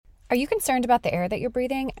Are you concerned about the air that you're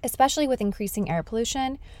breathing, especially with increasing air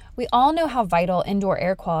pollution? We all know how vital indoor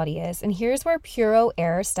air quality is, and here's where Puro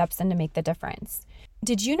Air steps in to make the difference.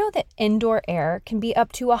 Did you know that indoor air can be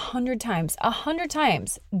up to 100 times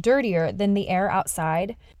dirtier than the air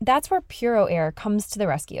outside? That's where Puro Air comes to the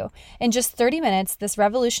rescue. In just 30 minutes, this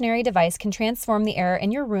revolutionary device can transform the air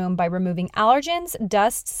in your room by removing allergens,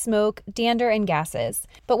 dust, smoke, dander, and gases.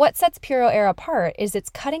 But what sets Puro Air apart is its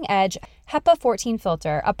cutting-edge HEPA 14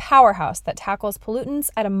 filter, a powerhouse that tackles pollutants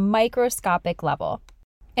at a microscopic level.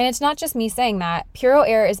 And it's not just me saying that. Puro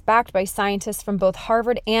Air is backed by scientists from both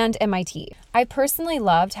Harvard and MIT. I personally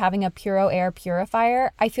loved having a Puro Air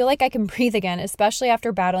purifier. I feel like I can breathe again, especially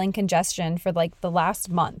after battling congestion for the last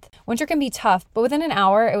month. Winter can be tough, but within an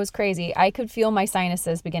hour, it was crazy. I could feel my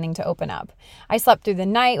sinuses beginning to open up. I slept through the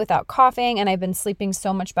night without coughing, and I've been sleeping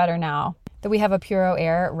so much better now that we have a Puro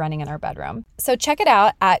Air running in our bedroom. So check it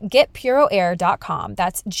out at getpuroair.com.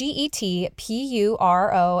 That's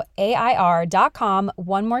GETPUROAIR.com.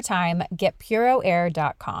 One more time,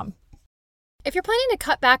 getpuroair.com. If you're planning to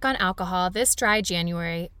cut back on alcohol this dry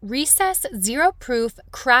January, Recess Zero Proof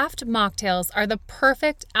Craft Mocktails are the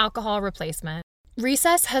perfect alcohol replacement.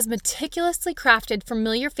 Recess has meticulously crafted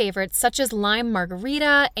familiar favorites such as lime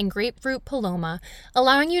margarita and grapefruit paloma,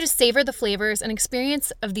 allowing you to savor the flavors and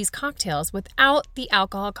experience of these cocktails without the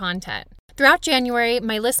alcohol content. Throughout January,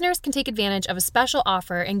 my listeners can take advantage of a special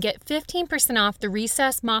offer and get 15% off the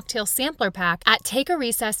Recess Mocktail Sampler Pack at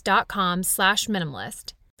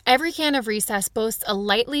takearecess.com/minimalist. Every can of Recess boasts a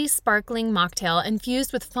lightly sparkling mocktail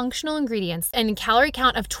infused with functional ingredients and a calorie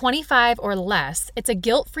count of 25 or less. It's a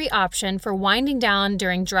guilt-free option for winding down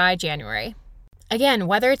during dry January. Again,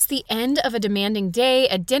 whether it's the end of a demanding day,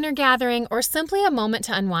 a dinner gathering, or simply a moment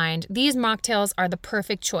to unwind, these mocktails are the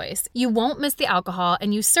perfect choice. You won't miss the alcohol,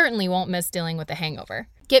 and you certainly won't miss dealing with a hangover.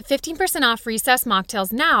 Get 15% off Recess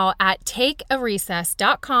mocktails now at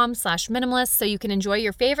takearecess.com/minimalist so you can enjoy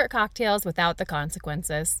your favorite cocktails without the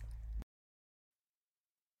consequences.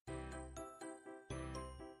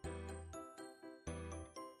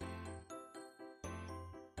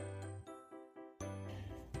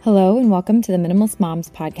 Hello and welcome to the Minimalist Moms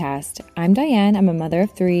podcast. I'm Diane. I'm a mother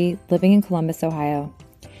of 3 living in Columbus, Ohio.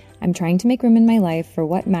 I'm trying to make room in my life for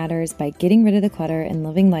what matters by getting rid of the clutter and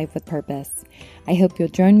living life with purpose. I hope you'll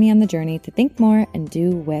join me on the journey to think more and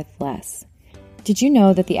do with less. Did you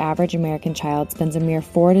know that the average American child spends a mere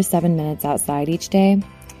 4 to 7 minutes outside each day?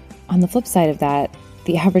 On the flip side of that,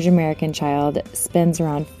 the average American child spends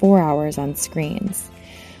around 4 hours on screens.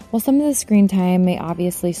 While some of the screen time may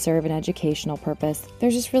obviously serve an educational purpose,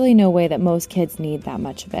 there's just really no way that most kids need that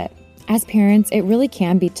much of it. As parents, it really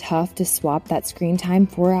can be tough to swap that screen time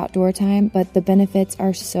for outdoor time, but the benefits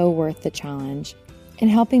are so worth the challenge. And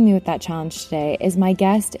helping me with that challenge today is my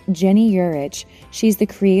guest, Ginny Yurich. She's the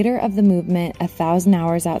creator of the movement 1,000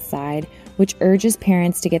 Hours Outside, which urges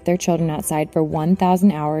parents to get their children outside for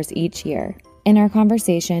 1,000 hours each year. In our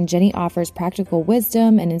conversation, Ginny offers practical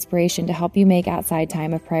wisdom and inspiration to help you make outside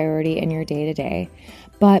time a priority in your day-to-day.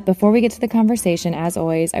 But before we get to the conversation, as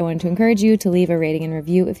always, I want to encourage you to leave a rating and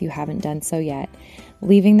review if you haven't done so yet.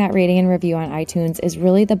 Leaving that rating and review on iTunes is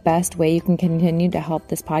really the best way you can continue to help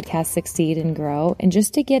this podcast succeed and grow, and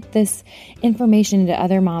just to get this information into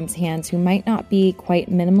other moms' hands who might not be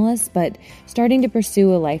quite minimalist, but starting to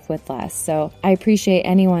pursue a life with less. So I appreciate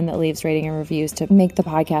anyone that leaves rating and reviews to make the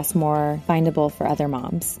podcast more findable for other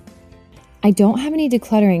moms. I don't have any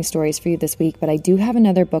decluttering stories for you this week, but I do have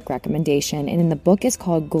another book recommendation, and the book is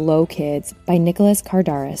called Glow Kids by Nicholas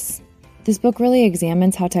Kardaras. This book really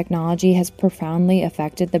examines how technology has profoundly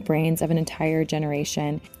affected the brains of an entire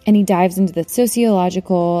generation, and he dives into the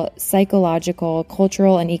sociological, psychological,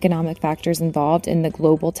 cultural, and economic factors involved in the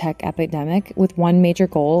global tech epidemic with one major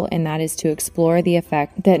goal, and that is to explore the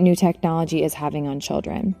effect that new technology is having on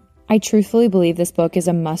children. I truthfully believe this book is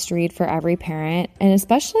a must-read for every parent, and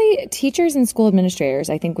especially teachers and school administrators,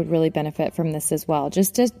 I think, would really benefit from this as well,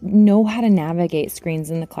 just to know how to navigate screens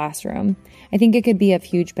in the classroom. I think it could be of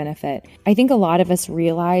huge benefit. I think a lot of us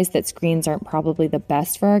realize that screens aren't probably the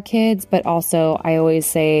best for our kids, but also I always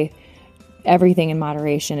say everything in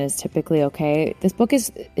moderation is typically okay. This book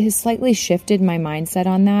has slightly shifted my mindset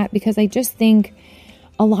on that, because I just think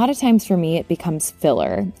a lot of times for me, it becomes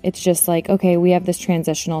filler. It's just like, okay, we have this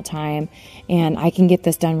transitional time and I can get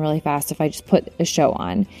this done really fast if I just put a show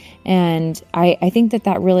on. And I think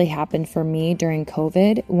that really happened for me during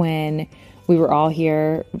COVID when we were all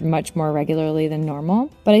here much more regularly than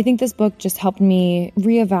normal. But I think this book just helped me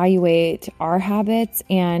reevaluate our habits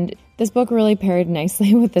and This book really paired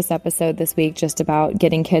nicely with this episode this week, just about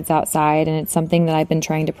getting kids outside, and it's something that I've been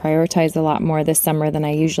trying to prioritize a lot more this summer than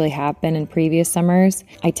I usually have been in previous summers.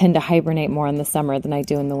 I tend to hibernate more in the summer than I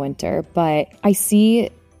do in the winter, but I see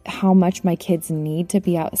how much my kids need to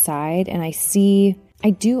be outside, and I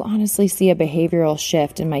do honestly see a behavioral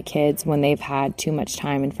shift in my kids when they've had too much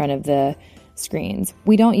time in front of the screens.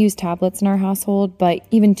 We don't use tablets in our household, but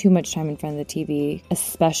even too much time in front of the TV,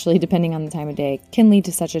 especially depending on the time of day, can lead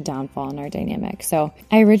to such a downfall in our dynamic. So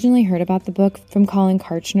I originally heard about the book from Colin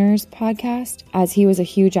Karchner's podcast, as he was a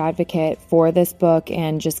huge advocate for this book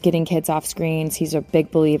and just getting kids off screens. He's a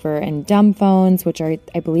big believer in dumb phones, which I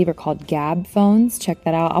believe are called Gab phones. Check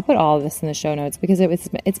that out. I'll put all of this in the show notes because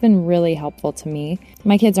it's been really helpful to me.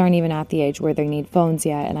 My kids aren't even at the age where they need phones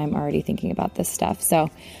yet, and I'm already thinking about this stuff. So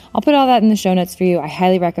I'll put all that in the show notes for you. I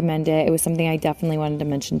highly recommend it. It was something I definitely wanted to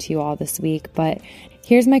mention to you all this week. But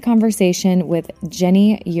here's my conversation with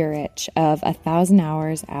Ginny Yurich of 1,000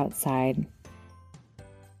 Hours Outside.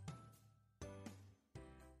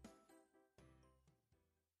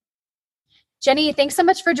 Jenny, thanks so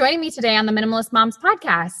much for joining me today on the Minimalist Moms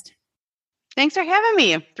podcast. Thanks for having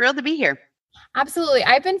me. I'm thrilled to be here. Absolutely.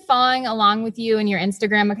 I've been following along with you and your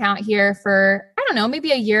Instagram account here for, I don't know,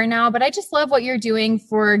 maybe a year now, but I just love what you're doing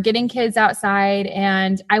for getting kids outside.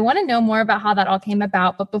 And I want to know more about how that all came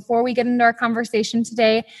about. But before we get into our conversation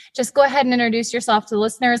today, just go ahead and introduce yourself to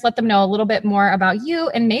listeners. Let them know a little bit more about you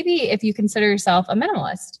and maybe if you consider yourself a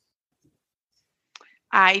minimalist.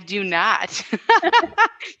 I do not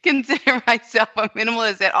consider myself a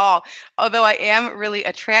minimalist at all, although I am really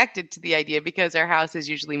attracted to the idea because our house is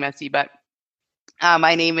usually messy. But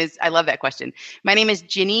I love that question. My name is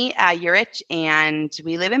Ginny Yurich, and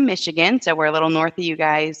we live in Michigan. So we're a little north of you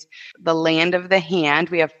guys, the land of the hand.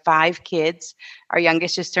 We have 5 kids. Our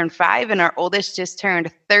youngest just turned 5 and our oldest just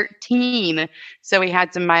turned 13. So we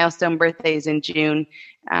had some milestone birthdays in June,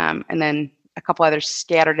 and then a couple others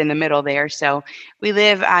scattered in the middle there. So we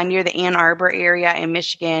live near the Ann Arbor area in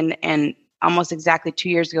Michigan, and almost exactly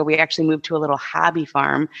 2 years ago, we actually moved to a little hobby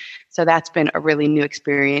farm. So that's been a really new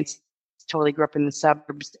experience. Totally grew up in the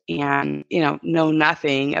suburbs and, know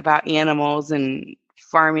nothing about animals and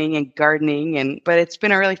farming and gardening. But it's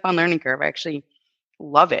been a really fun learning curve. I actually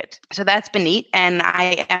love it. So that's been neat. And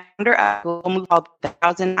I am under a Google move called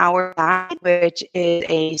 1,000 Hours Outside, which is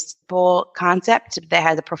a simple concept that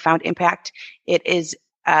has a profound impact. It is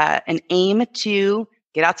an aim to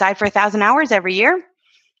get outside for 1,000 hours every year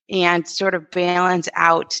and sort of balance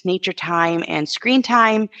out nature time and screen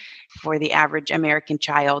time for the average American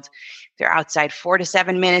child. They're outside 4 to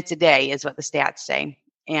 7 minutes a day is what the stats say,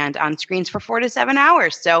 and on screens for 4 to 7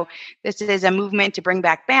 hours. So this is a movement to bring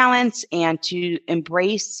back balance and to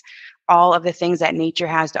embrace all of the things that nature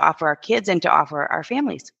has to offer our kids and to offer our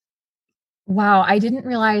families. Wow. I didn't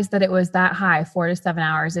realize that it was that high, 4 to 7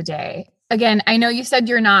 hours a day. Again, I know you said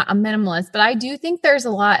you're not a minimalist, but I do think there's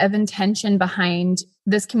a lot of intention behind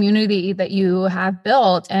this community that you have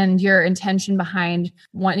built and your intention behind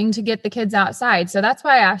wanting to get the kids outside. So that's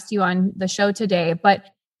why I asked you on the show today. But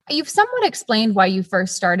you've somewhat explained why you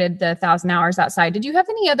first started the 1,000 Hours Outside. Did you have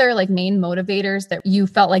any other main motivators that you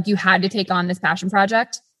felt like you had to take on this passion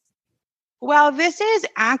project? Well, this is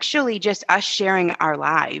actually just us sharing our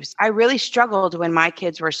lives. I really struggled when my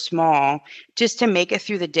kids were small just to make it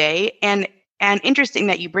through the day. And interesting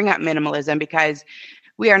that you bring up minimalism, because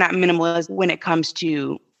we are not minimalist when it comes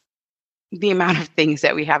to the amount of things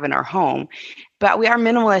that we have in our home, but we are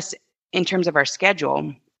minimalist in terms of our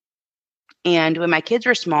schedule. And when my kids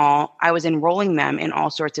were small, I was enrolling them in all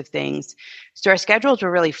sorts of things. So our schedules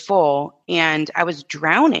were really full and I was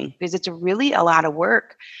drowning because it's really a lot of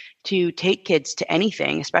work to take kids to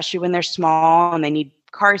anything, especially when they're small and they need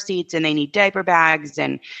car seats and they need diaper bags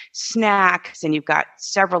and snacks, and you've got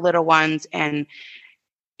several little ones. And,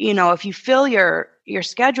 if you fill your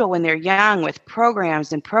schedule when they're young with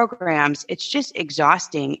programs, it's just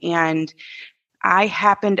exhausting. And I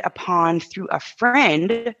happened upon, through a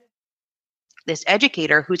friend, this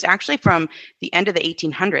educator who's actually from the end of the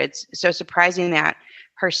 1800s. So surprising that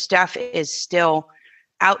her stuff is still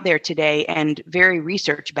out there today and very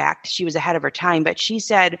research backed. She was ahead of her time, but she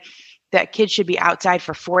said that kids should be outside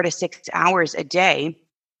for 4 to 6 hours a day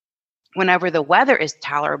whenever the weather is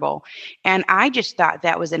tolerable. And I just thought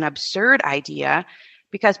that was an absurd idea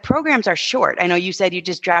because programs are short. I know you said you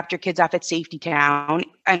just dropped your kids off at Safety Town.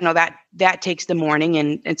 I know that takes the morning,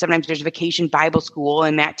 and sometimes there's vacation Bible school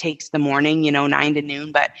and that takes the morning, 9 to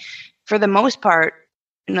noon. But for the most part,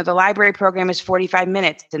 the library program is 45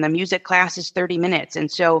 minutes and the music class is 30 minutes.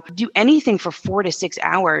 And so do anything for 4 to 6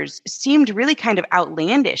 hours seemed really kind of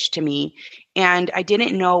outlandish to me. And I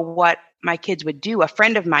didn't know what my kids would do. A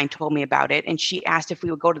friend of mine told me about it, and she asked if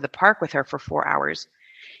we would go to the park with her for 4 hours.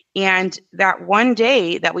 And that one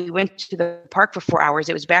day that we went to the park for 4 hours,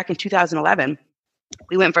 it was back in 2011.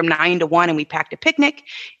 We went from 9 to 1 and we packed a picnic,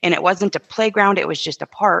 and it wasn't a playground. It was just a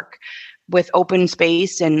park with open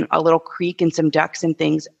space and a little creek and some ducks and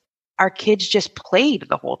things. Our kids just played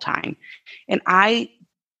the whole time. And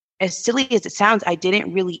as silly as it sounds, I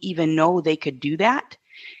didn't really even know they could do that.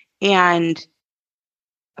 And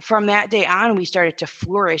from that day on, we started to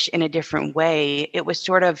flourish in a different way. It was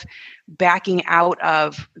sort of backing out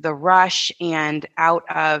of the rush and out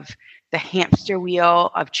of the hamster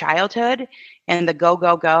wheel of childhood and the go,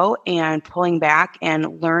 go, go, and pulling back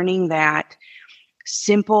and learning that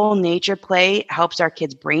simple nature play helps our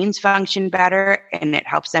kids' brains function better, and it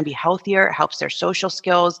helps them be healthier. It helps their social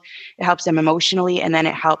skills. It helps them emotionally, and then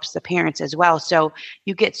it helps the parents as well. So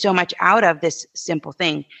you get so much out of this simple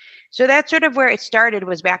thing. So that's sort of where it started,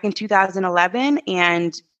 was back in 2011,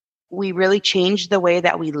 and we really changed the way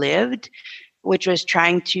that we lived, which was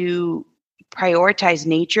trying to prioritize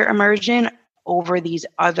nature immersion over these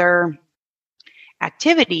other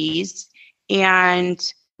activities,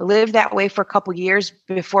 and lived that way for a couple years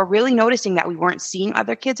before really noticing that we weren't seeing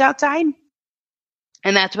other kids outside.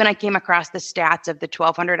 And that's when I came across the stats of the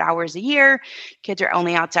 1,200 hours a year. Kids are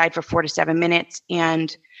only outside for 4 to 7 minutes.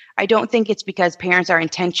 And I don't think it's because parents are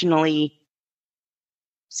intentionally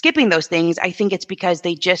skipping those things. I think it's because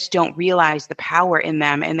they just don't realize the power in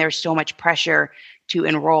them, and there's so much pressure to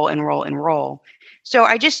enroll. So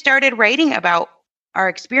I just started writing about our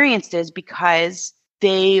experiences because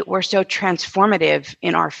they were so transformative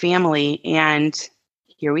in our family. And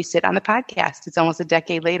here we sit on the podcast. It's almost a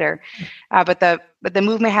decade later. But the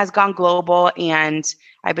movement has gone global, and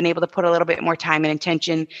I've been able to put a little bit more time and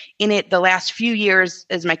attention in it the last few years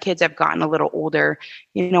as my kids have gotten a little older.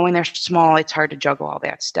 When they're small, it's hard to juggle all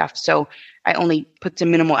that stuff. So I only put some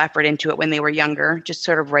minimal effort into it when they were younger, just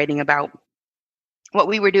sort of writing about what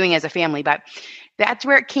we were doing as a family. But that's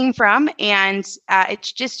where it came from. And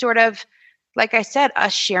it's just sort of, like I said,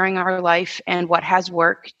 us sharing our life and what has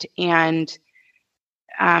worked. And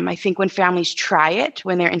I think when families try it,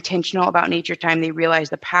 when they're intentional about nature time, they realize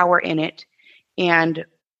the power in it. And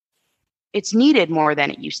it's needed more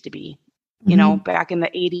than it used to be. Back in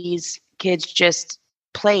the 80s, kids just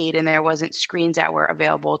played and there wasn't screens that were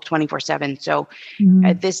available 24/7. So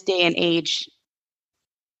at this day and age,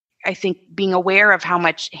 I think being aware of how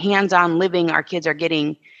much hands-on living our kids are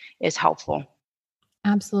getting is helpful.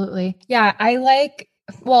 Absolutely. Yeah.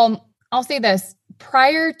 I'll say this.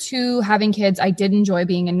 Prior to having kids, I did enjoy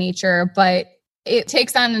being in nature, but it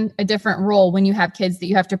takes on a different role when you have kids that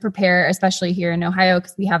you have to prepare, especially here in Ohio,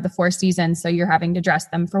 because we have the 4 seasons. So you're having to dress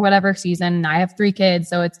them for whatever season. And I have 3 kids.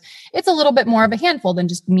 So it's a little bit more of a handful than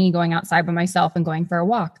just me going outside by myself and going for a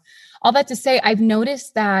walk. All that to say, I've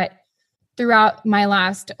noticed that throughout my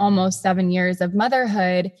last almost 7 years of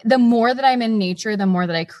motherhood, the more that I'm in nature, the more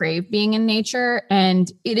that I crave being in nature.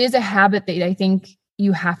 And it is a habit that I think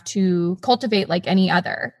you have to cultivate like any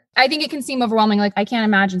other. I think it can seem overwhelming. Like I can't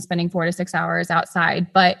imagine spending 4 to 6 hours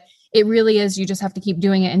outside, but it really is. You just have to keep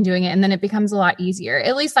doing it. And then it becomes a lot easier.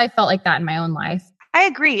 At least I felt like that in my own life. I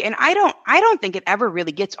agree. And I don't think it ever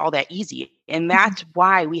really gets all that easy. And that's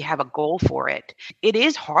why we have a goal for it. It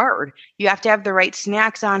is hard. You have to have the right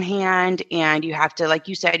snacks on hand, and you have to, like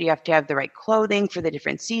you said, you have to have the right clothing for the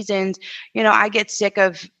different seasons. I get sick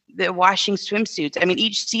of the washing swimsuits. I mean,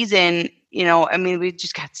 each season, we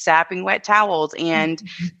just got sopping wet towels, and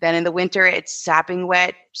then in the winter it's sopping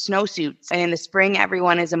wet snowsuits, and in the spring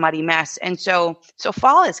everyone is a muddy mess. And so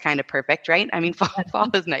fall is kind of perfect, right? I mean, fall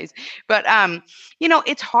is nice, but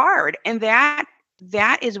it's hard, and that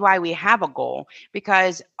is why we have a goal,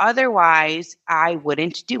 because otherwise I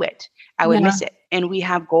wouldn't do it. I would miss it. And we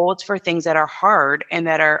have goals for things that are hard and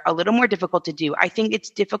that are a little more difficult to do. I think it's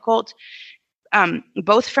difficult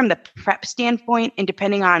both from the prep standpoint and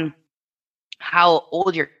depending on how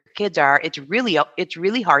old your kids are. It's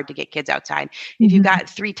really hard to get kids outside. If you've got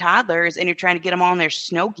 3 toddlers and you're trying to get them all in their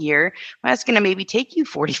snow gear, well, that's going to maybe take you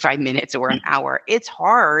 45 minutes or an hour. It's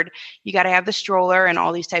hard. You got to have the stroller and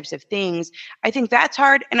all these types of things. I think that's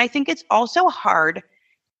hard. And I think it's also hard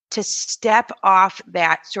to step off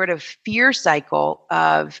that sort of fear cycle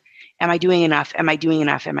of, am I doing enough? Am I doing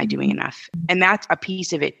enough? Am I doing enough? And that's a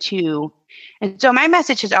piece of it too. And so my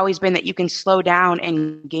message has always been that you can slow down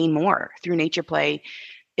and gain more through nature play.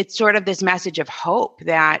 It's sort of this message of hope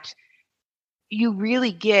that you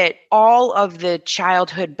really get all of the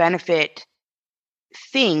childhood benefit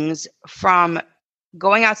things from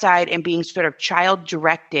going outside and being sort of child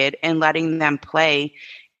directed and letting them play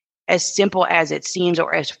as simple as it seems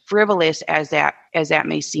or as frivolous as that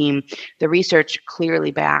may seem, the research clearly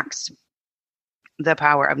backs the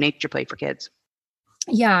power of nature play for kids.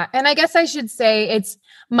 Yeah. And I guess I should say it's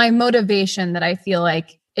my motivation that I feel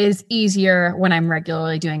like is easier when I'm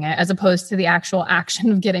regularly doing it, as opposed to the actual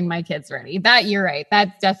action of getting my kids ready. That you're right.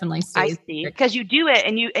 That definitely stays. I see. Because you do it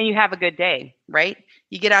and you have a good day, right?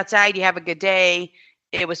 You get outside, you have a good day.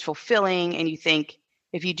 It was fulfilling. And you think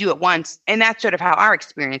if you do it once, and that's sort of how our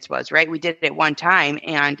experience was, right? We did it one time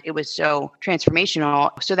and it was so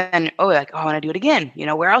transformational. So then, I want to do it again.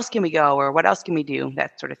 Where else can we go? Or what else can we do?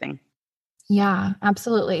 That sort of thing. Yeah,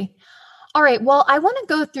 absolutely. All right. Well, I want to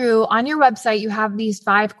go through on your website. You have these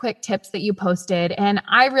 5 quick tips that you posted, and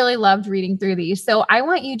I really loved reading through these. So I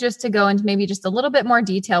want you just to go into maybe just a little bit more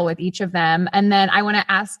detail with each of them. And then I want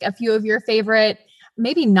to ask a few of your favorite,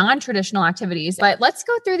 maybe non-traditional activities, but let's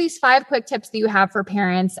go through these 5 quick tips that you have for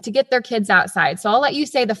parents to get their kids outside. So I'll let you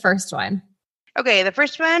say the first one. Okay, the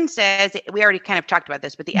first one says, we already kind of talked about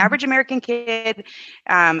this, but the average American kid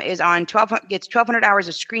gets 1,200 hours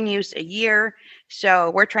of screen use a year.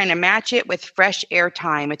 So we're trying to match it with fresh air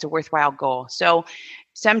time. It's a worthwhile goal. So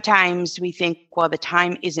sometimes we think, well, the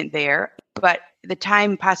time isn't there, but the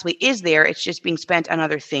time possibly is there. It's just being spent on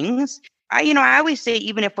other things. I always say,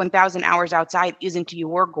 even if 1,000 hours outside isn't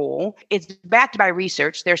your goal, it's backed by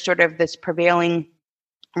research. There's sort of this prevailing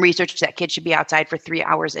research that kids should be outside for 3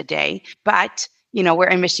 hours a day. But, we're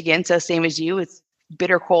in Michigan, so same as you, it's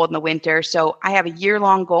bitter cold in the winter. So I have a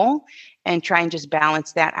year-long goal and try and just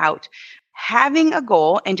balance that out. Having a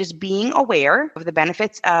goal and just being aware of the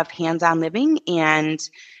benefits of hands-on living and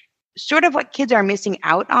sort of what kids are missing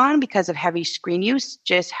out on because of heavy screen use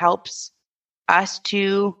just helps us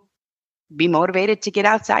to be motivated to get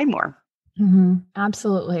outside more. Mm-hmm.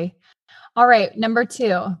 Absolutely. All right. Number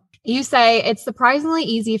 2. You say it's surprisingly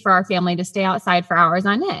easy for our family to stay outside for hours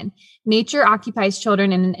on end. Nature occupies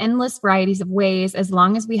children in an endless varieties of ways. As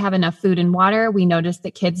long as we have enough food and water, we notice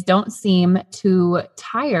that kids don't seem to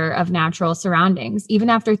tire of natural surroundings. Even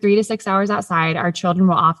after 3 to 6 hours outside, our children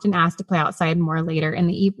will often ask to play outside more later in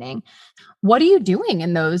the evening. What are you doing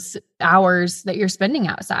in those hours that you're spending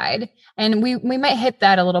outside? And we might hit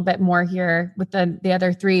that a little bit more here with the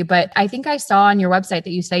other 3, but I think I saw on your website that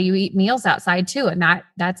you say you eat meals outside too. And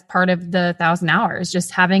that's part of the 1,000 hours. Just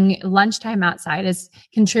having lunchtime outside is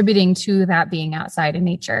contributing to that being outside in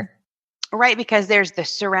nature. Right, because there's the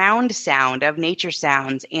surround sound of nature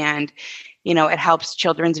sounds, and, it helps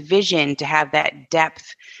children's vision to have that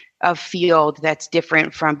depth of field that's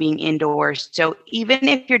different from being indoors. So even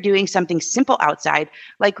if you're doing something simple outside,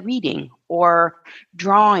 like reading or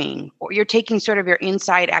drawing, or you're taking sort of your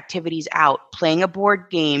inside activities out, playing a board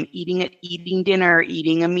game, eating dinner,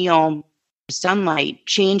 eating a meal, sunlight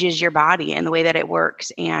changes your body and the way that it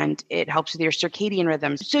works, and it helps with your circadian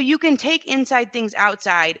rhythms. So you can take inside things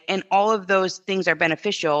outside, and all of those things are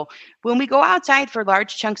beneficial. When we go outside for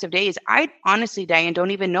large chunks of days, I honestly, Diane,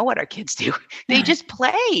 don't even know what our kids do. They just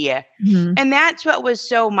play. Mm-hmm. And that's what was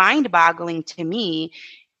so mind-boggling to me.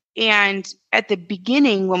 And at the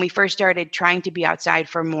beginning, when we first started trying to be outside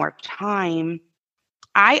for more time,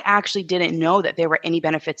 I actually didn't know that there were any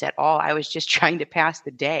benefits at all. I was just trying to pass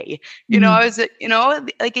the day. I was,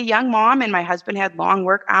 like a young mom, and my husband had long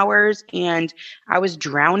work hours, and I was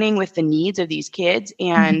drowning with the needs of these kids.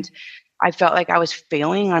 And I felt like I was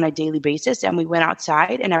failing on a daily basis. And we went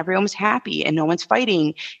outside and everyone was happy and no one's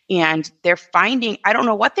fighting. And they're finding, I don't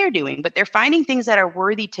know what they're doing, but they're finding things that are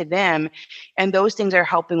worthy to them. And those things are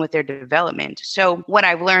helping with their development. So what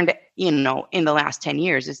I've learned, in the last 10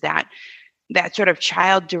 years is that sort of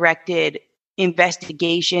child-directed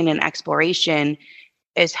investigation and exploration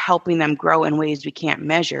is helping them grow in ways we can't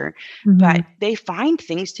measure, but they find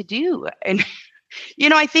things to do. And,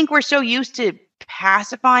 I think we're so used to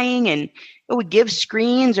pacifying, and we give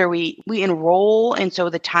screens or we enroll. And so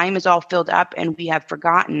the time is all filled up, and we have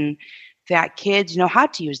forgotten that kids know how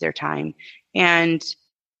to use their time. And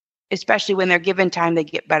especially when they're given time, they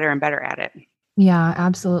get better and better at it. Yeah,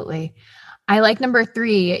 absolutely. I like number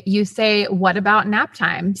 3. You say, what about nap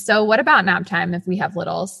time? So what about nap time if we have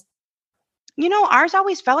littles? Ours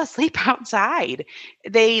always fell asleep outside.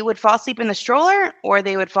 They would fall asleep in the stroller, or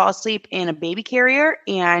they would fall asleep in a baby carrier,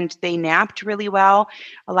 and they napped really well.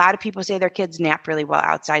 A lot of people say their kids nap really well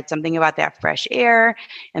outside, something about that fresh air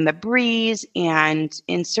and the breeze. And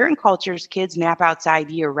in certain cultures, kids nap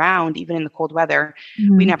outside year round, even in the cold weather.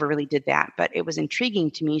 We never really did that, but it was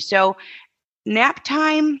intriguing to me. So nap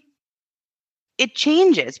time, it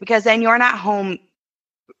changes because then you're not home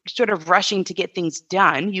sort of rushing to get things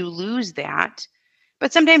done. You lose that.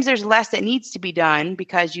 But sometimes there's less that needs to be done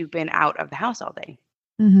because you've been out of the house all day.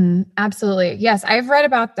 Absolutely. Yes. I've read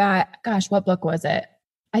about that. Gosh, what book was it?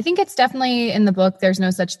 I think it's definitely in the book, There's No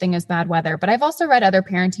Such Thing as Bad Weather, but I've also read other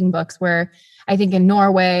parenting books where I think in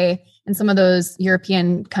Norway and some of those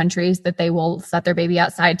European countries that they will set their baby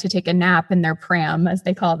outside to take a nap in their pram, as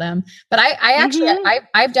they call them. But I actually,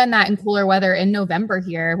 I've done that in cooler weather in November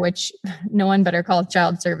here, which no one better call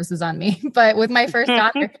child services on me. But with my first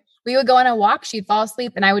daughter, we would go on a walk. She'd fall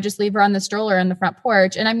asleep and I would just leave her on the stroller on the front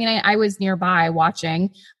porch. And I mean, I was nearby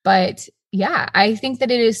watching, but yeah, I think that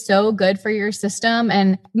it is so good for your system.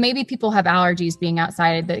 And maybe people have allergies being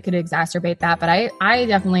outside that could exacerbate that. But I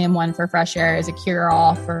definitely am one for fresh air as a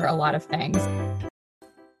cure-all for a lot of things.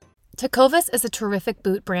 Tecovas is a terrific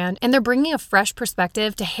boot brand, and they're bringing a fresh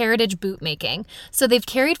perspective to heritage boot making. So they've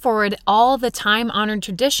carried forward all the time-honored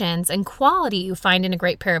traditions and quality you find in a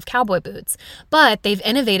great pair of cowboy boots, but they've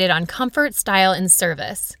innovated on comfort, style, and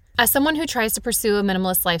service. As someone who tries to pursue a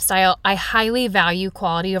minimalist lifestyle, I highly value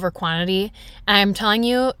quality over quantity, and I'm telling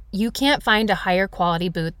you, you can't find a higher quality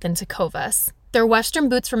boot than Tecovas. Their Western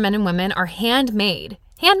boots for men and women are handmade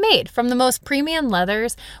from the most premium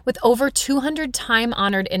leathers with over 200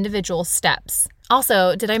 time-honored individual steps.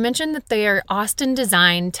 Also, did I mention that they are Austin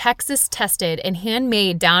designed, Texas tested, and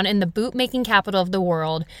handmade down in the boot-making capital of the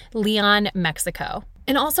world, Leon, Mexico.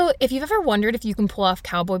 And also, if you've ever wondered if you can pull off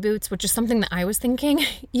cowboy boots, which is something that I was thinking,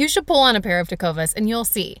 you should pull on a pair of Tecovas and you'll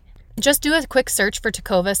see. Just do a quick search for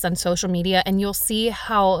Tecovas on social media and you'll see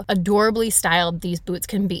how adorably styled these boots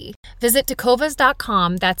can be. Visit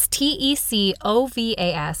tecovas.com, that's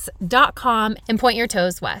TECOVAS.com, and point your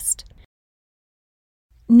toes west.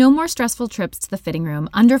 No more stressful trips to the fitting room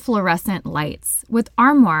under fluorescent lights. With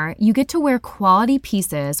Armoire, you get to wear quality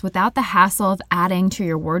pieces without the hassle of adding to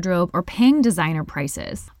your wardrobe or paying designer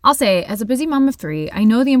prices. I'll say, as a busy mom of 3, I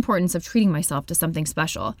know the importance of treating myself to something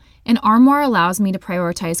special, and Armoire allows me to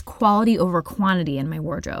prioritize quality over quantity in my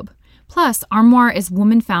wardrobe. Plus, Armoire is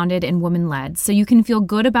woman-founded and woman-led, so you can feel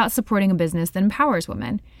good about supporting a business that empowers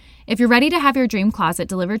women. If you're ready to have your dream closet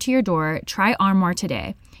delivered to your door, try Armoire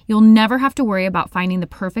today. You'll never have to worry about finding the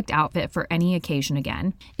perfect outfit for any occasion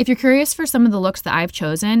again. If you're curious for some of the looks that I've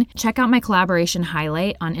chosen, check out my collaboration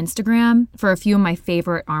highlight on Instagram for a few of my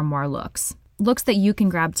favorite Armoire looks. Looks that you can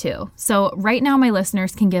grab too. So right now my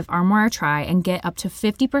listeners can give Armoire a try and get up to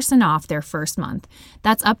 50% off their first month.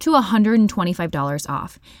 That's up to $125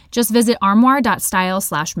 off. Just visit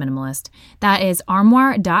armoire.style/minimalist. That is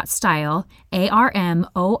armoire.style,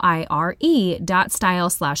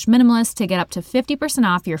 ARMOIRE.style/minimalist to get up to 50%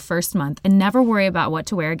 off your first month and never worry about what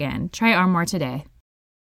to wear again. Try Armoire today.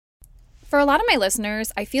 For a lot of my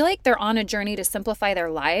listeners, I feel like they're on a journey to simplify their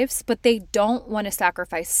lives, but they don't want to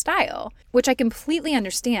sacrifice style, which I completely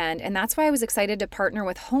understand, and that's why I was excited to partner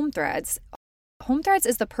with Home Threads. Home Threads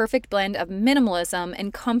is the perfect blend of minimalism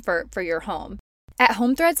and comfort for your home. At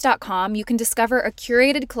homethreads.com, you can discover a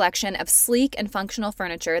curated collection of sleek and functional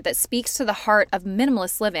furniture that speaks to the heart of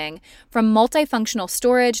minimalist living, from multifunctional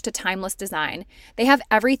storage to timeless design. They have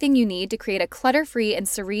everything you need to create a clutter-free and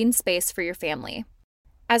serene space for your family.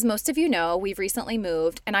 As most of you know, we've recently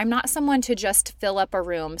moved, and I'm not someone to just fill up a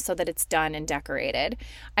room so that it's done and decorated.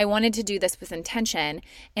 I wanted to do this with intention,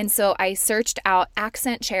 and so I searched out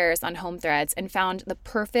accent chairs on Home Threads and found the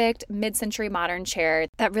perfect mid-century modern chair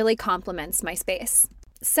that really complements my space.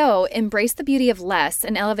 So embrace the beauty of less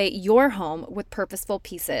and elevate your home with purposeful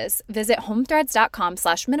pieces. Visit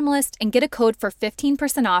homethreads.com/minimalist and get a code for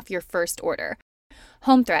 15% off your first order.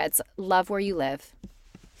 Home Threads, love where you live.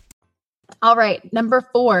 All right. Number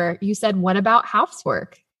 4, you said, what about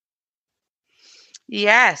housework?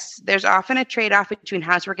 Yes, there's often a trade-off between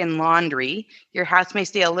housework and laundry. Your house may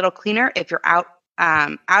stay a little cleaner if you're out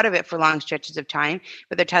of it for long stretches of time,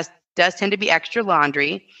 but there does tend to be extra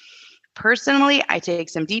laundry. Personally, I take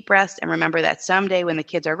some deep breaths and remember that someday when the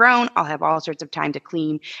kids are grown, I'll have all sorts of time to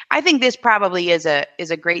clean. I think this probably is a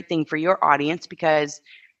great thing for your audience, because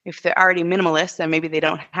if they're already minimalist, then maybe they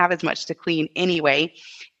don't have as much to clean anyway.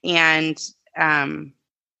 And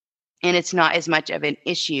it's not as much of an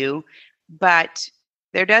issue, but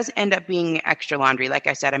there does end up being extra laundry. Like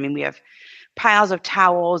I said, I mean, we have piles of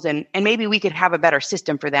towels and maybe we could have a better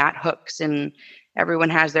system for that, hooks, and everyone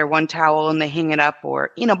has their one towel and they hang it up, or,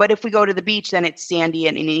 but if we go to the beach, then it's sandy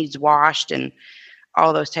and it needs washed and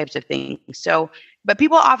all those types of things. So, but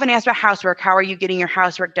people often ask about housework. How are you getting your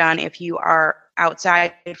housework done if you are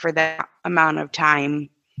outside for that amount of time?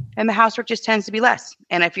 And the housework just tends to be less.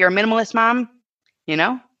 And if you're a minimalist mom,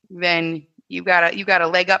 then you got a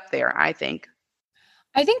leg up there, I think.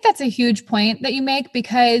 I think that's a huge point that you make,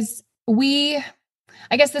 because we,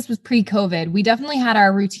 I guess this was pre-COVID. We definitely had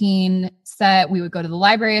our routine set. We would go to the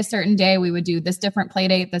library a certain day. We would do this different play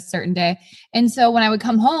date this certain day. And so when I would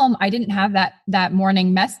come home, I didn't have that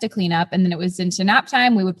morning mess to clean up. And then it was into nap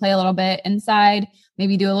time. We would play a little bit inside,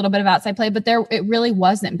 maybe do a little bit of outside play, but it really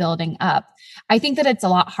wasn't building up. I think that it's a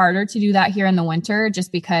lot harder to do that here in the winter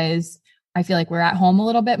just because I feel like we're at home a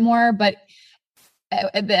little bit more. But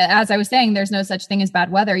as I was saying, there's no such thing as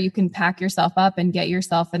bad weather. You can pack yourself up and get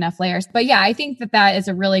yourself enough layers. But yeah, I think that is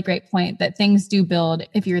a really great point, that things do build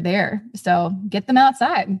if you're there. So get them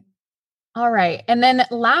outside. All right. And then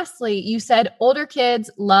lastly, you said older kids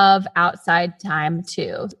love outside time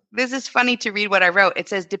too. This is funny to read what I wrote. It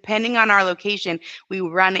says, depending on our location, we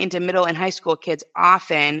run into middle and high school kids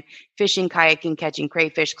often fishing, kayaking, catching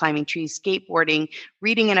crayfish, climbing trees, skateboarding,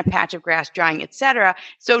 reading in a patch of grass, drawing, etc.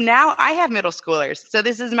 So now I have middle schoolers. So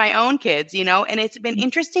this is my own kids, and it's been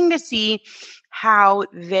interesting to see how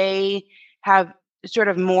they have sort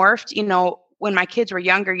of morphed. When my kids were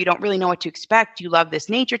younger, you don't really know what to expect. You love this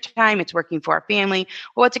nature time. It's working for our family.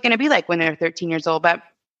 Well, what's it going to be like when they're 13 years old? But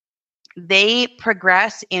they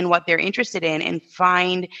progress in what they're interested in and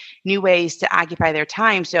find new ways to occupy their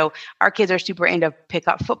time. So our kids are super into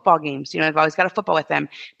pickup football games. I've always got a football with them.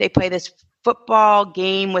 They play this football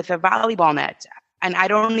game with a volleyball net. And I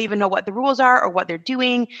don't even know what the rules are or what they're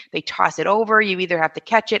doing. They toss it over. You either have to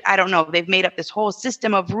catch it. I don't know. They've made up this whole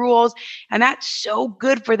system of rules. And that's so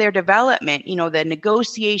good for their development, the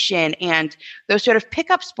negotiation and those sort of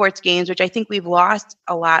pickup sports games, which I think we've lost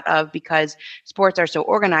a lot of because sports are so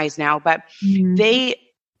organized now. But they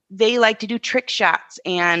like to do trick shots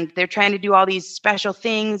and they're trying to do all these special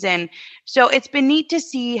things. And so it's been neat to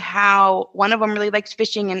see how one of them really likes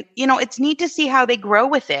fishing. And, it's neat to see how they grow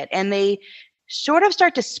with it. And they sort of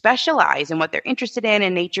start to specialize in what they're interested in,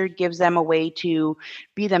 and nature gives them a way to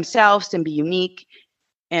be themselves and be unique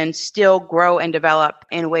and still grow and develop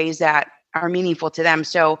in ways that are meaningful to them.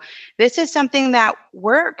 So this is something that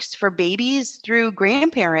works for babies through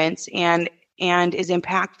grandparents and is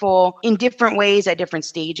impactful in different ways at different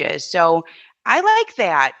stages. So I like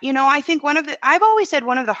that. I think I've always said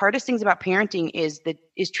one of the hardest things about parenting is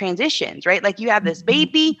transitions, right? Like you have this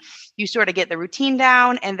baby, you sort of get the routine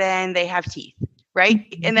down, and then they have teeth, right?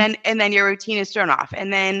 And then your routine is thrown off.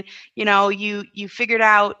 And then, you figured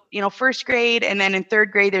out, first grade, and then in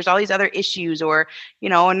third grade, there's all these other issues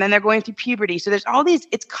and then they're going through puberty. So there's all these,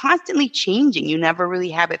 it's constantly changing. You never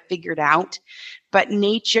really have it figured out, but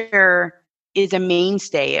nature is a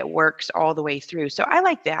mainstay. It works all the way through. So I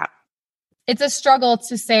like that. It's a struggle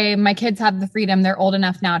to say my kids have the freedom. They're old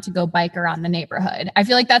enough now to go bike around the neighborhood. I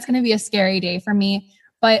feel like that's going to be a scary day for me,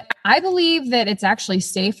 but I believe that it's actually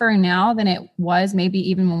safer now than it was maybe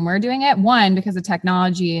even when we're doing it. One, because of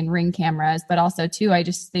technology and Ring cameras, but also two, I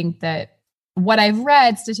just think that what I've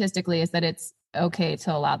read statistically is that it's okay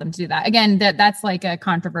to allow them to do that. Again, that's like a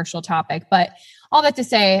controversial topic, but all that to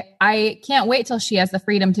say, I can't wait till she has the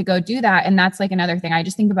freedom to go do that. And that's like another thing. I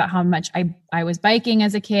just think about how much I was biking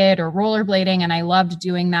as a kid or rollerblading, and I loved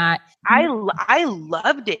doing that. I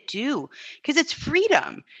loved it too, because it's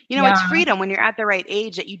freedom. It's freedom when you're at the right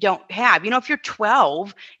age that you don't have. If you're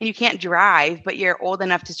 12 and you can't drive, but you're old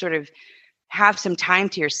enough to sort of have some time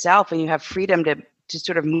to yourself and you have freedom to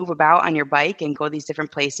sort of move about on your bike and go these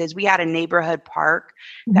different places. We had a neighborhood park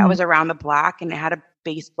that was around the block, and it had a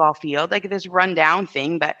baseball field, like this rundown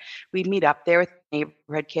thing, but we'd meet up there with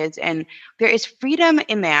neighborhood kids, and there is freedom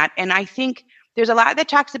in that. And I think there's a lot that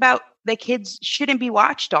talks about that kids shouldn't be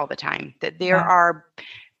watched all the time, that there are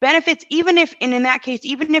benefits, even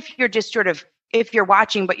if you're just sort of, if you're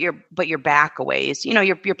watching, but you're back a ways,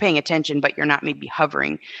 you're paying attention, but you're not maybe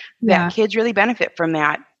hovering, that kids really benefit from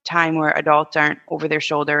that time where adults aren't over their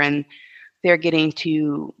shoulder and they're getting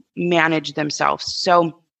to manage themselves.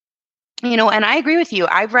 So, and I agree with you.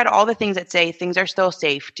 I've read all the things that say things are still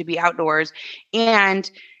safe to be outdoors. And,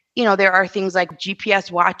 there are things like GPS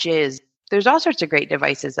watches. There's all sorts of great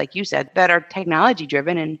devices, like you said, that are technology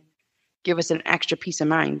driven and give us an extra peace of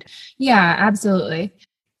mind. Yeah, absolutely.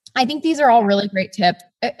 I think these are all really great tips.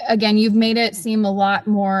 Again, you've made it seem a lot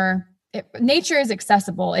more nature is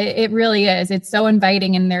accessible. It really is. It's so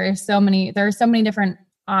inviting, and there are so many different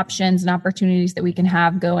options and opportunities that we can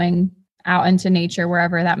have going out into nature,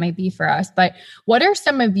 wherever that may be for us. But what are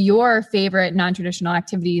some of your favorite non-traditional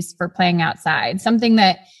activities for playing outside? Something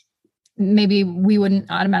that maybe we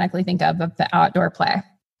wouldn't automatically think of the outdoor play.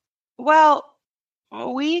 Well,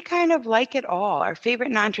 we kind of like it all. Our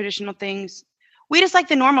favorite non-traditional things. We just like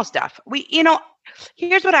the normal stuff.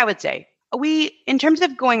 Here's what I would say. In terms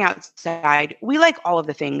of going outside, we like all of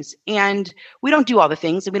the things, and we don't do all the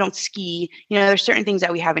things, and we don't ski. There's certain things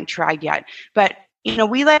that we haven't tried yet, but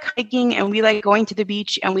we like hiking and we like going to the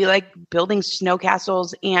beach and we like building snow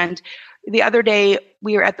castles. And the other day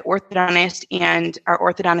we were at the orthodontist, and our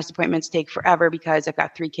orthodontist appointments take forever because I've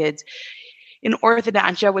got 3 kids in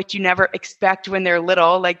orthodontia, which you never expect when they're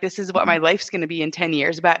little. Like, this is what my life's going to be in 10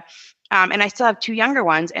 years. But, and I still have 2 younger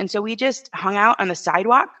ones. And so we just hung out on the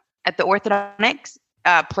sidewalk at the orthodontics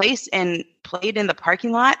place and played in the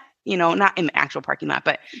parking lot, not in the actual parking lot,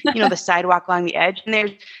 but, the sidewalk along the edge.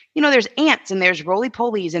 And there's ants and there's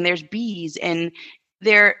roly-polies and there's bees. And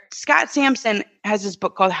Scott Sampson has this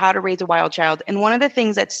book called How to Raise a Wild Child. And one of the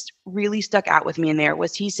things that's really stuck out with me in there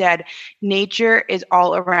was he said, nature is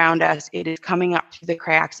all around us. It is coming up through the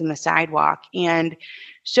cracks in the sidewalk. And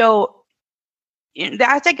so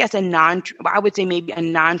that's, I guess, I would say maybe a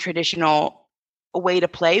non-traditional way to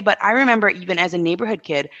play. But I remember even as a neighborhood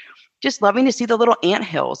kid, just loving to see the little ant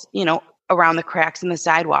hills, around the cracks in the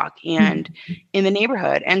sidewalk and in the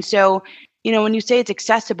neighborhood. And so, when you say it's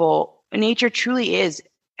accessible, nature truly is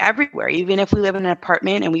everywhere. Even if we live in an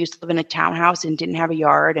apartment and we used to live in a townhouse and didn't have a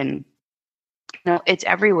yard, and it's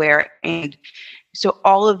everywhere. And so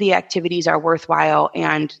all of the activities are worthwhile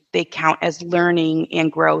and they count as learning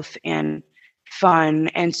and growth and fun.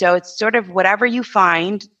 And so it's sort of whatever you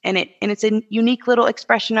find, and it's a unique little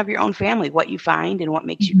expression of your own family, what you find and what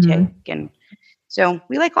makes you tick. And so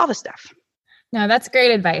we like all the stuff. No, that's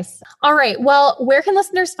great advice. All right. Well, where can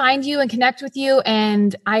listeners find you and connect with you?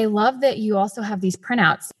 And I love that you also have these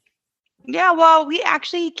printouts. Yeah, well, we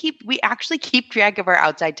actually keep track of our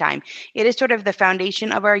outside time. It is sort of the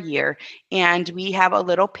foundation of our year, and we have a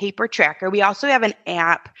little paper tracker. We also have an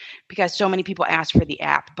app because so many people ask for the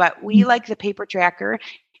app, but we like the paper tracker.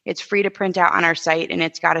 It's free to print out on our site, and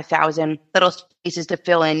it's got 1,000 little spaces to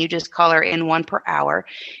fill in. You just color in 1 per hour,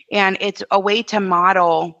 and it's a way to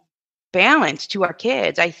model balance to our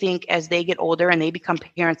kids. I think as they get older and they become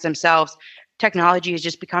parents themselves, technology is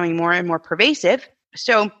just becoming more and more pervasive.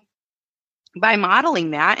 So by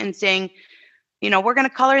modeling that and saying, we're going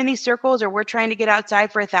to color in these circles, or we're trying to get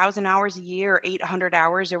outside for 1,000 hours a year or 800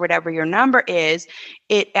 hours or whatever your number is,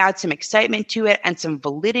 it adds some excitement to it and some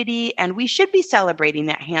validity. And we should be celebrating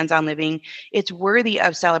that hands-on living. It's worthy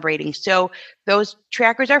of celebrating. So those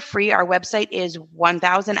trackers are free. Our website is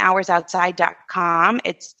 1000hoursoutside.com.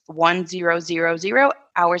 It's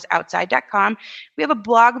 1000hoursoutside.com. We have a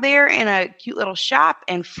blog there and a cute little shop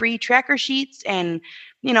and free tracker sheets and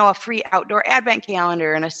a free outdoor advent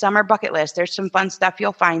calendar and a summer bucket list. There's some fun stuff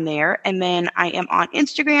you'll find there. And then I am on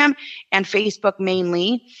Instagram and Facebook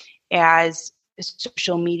mainly as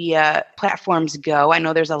social media platforms go. I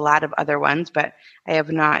know there's a lot of other ones, but I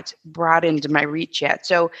have not broadened my reach yet.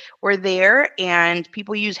 So we're there, and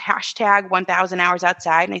people use hashtag 1000 hours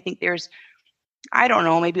outside. And I think there's,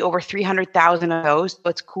 maybe over 300,000 of those. So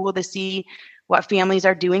it's cool to see what families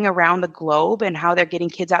are doing around the globe and how they're getting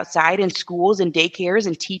kids outside in schools and daycares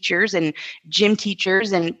and teachers and gym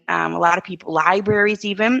teachers. And a lot of people, libraries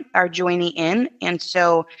even, are joining in. And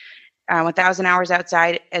so 1,000 hours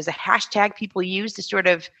outside as a hashtag people use to sort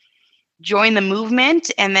of join the movement.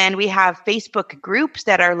 And then we have Facebook groups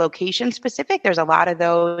that are location specific. There's a lot of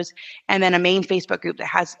those. And then a main Facebook group that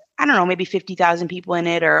has, maybe 50,000 people in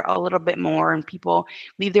it or a little bit more. And people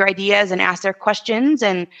leave their ideas and ask their questions.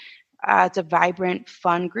 And it's a vibrant,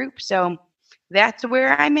 fun group. So that's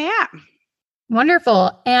where I'm at.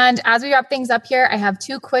 Wonderful. And as we wrap things up here, I have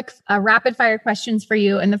 2 quick rapid fire questions for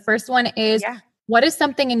you. And the first one is, what is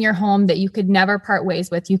something in your home that you could never part ways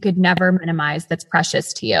with, you could never minimize, that's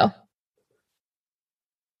precious to you?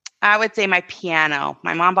 I would say my piano.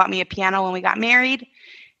 My mom bought me a piano when we got married,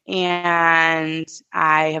 and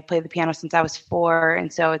I have played the piano since I was 4.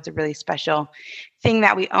 And so it's a really special thing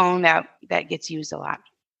that we own that gets used a lot.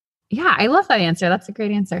 Yeah, I love that answer. That's a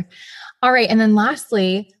great answer. All right. And then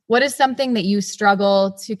lastly, what is something that you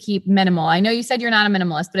struggle to keep minimal? I know you said you're not a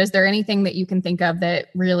minimalist, but is there anything that you can think of that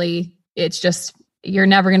really, it's just, you're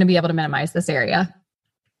never going to be able to minimize this area?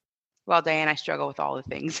 Well, Diane, I struggle with all the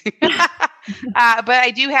things. But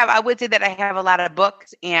I would say that I have a lot of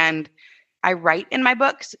books and I write in my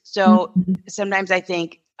books. So sometimes I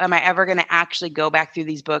think, am I ever going to actually go back through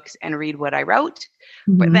these books and read what I wrote?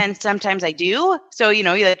 But then sometimes I do. So,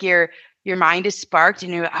 your mind is sparked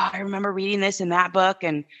and I remember reading this in that book,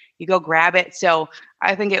 and you go grab it. So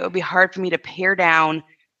I think it would be hard for me to pare down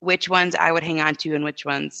which ones I would hang on to and which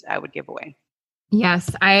ones I would give away. Yes,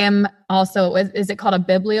 I am also, is it called a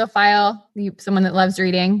bibliophile? Someone that loves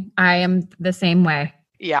reading. I am the same way.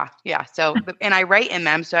 Yeah. So, and I write in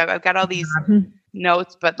them. So I've got all these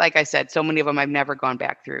notes, but like I said, so many of them I've never gone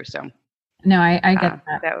back through. So no, I get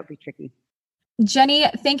that. That would be tricky. Jenny,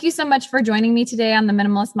 thank you so much for joining me today on the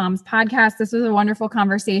Minimalist Moms podcast. This was a wonderful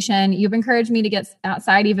conversation. You've encouraged me to get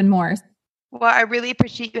outside even more. Well, I really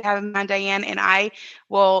appreciate you having me on, Diane, and I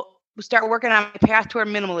will start working on my path toward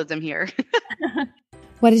minimalism here.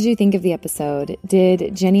 What did you think of the episode?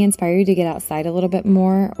 Did Jenny inspire you to get outside a little bit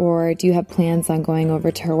more, or do you have plans on going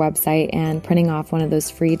over to her website and printing off one of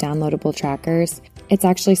those free downloadable trackers? It's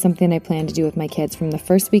actually something I plan to do with my kids from the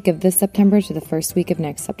first week of this September to the first week of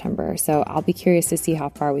next September, so I'll be curious to see how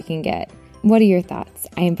far we can get. What are your thoughts?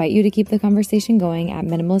 I invite you to keep the conversation going at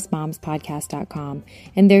minimalistmomspodcast.com,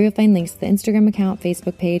 and there you'll find links to the Instagram account,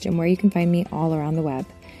 Facebook page, and where you can find me all around the web.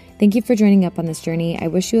 Thank you for joining up on this journey. I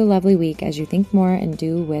wish you a lovely week as you think more and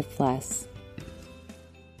do with less.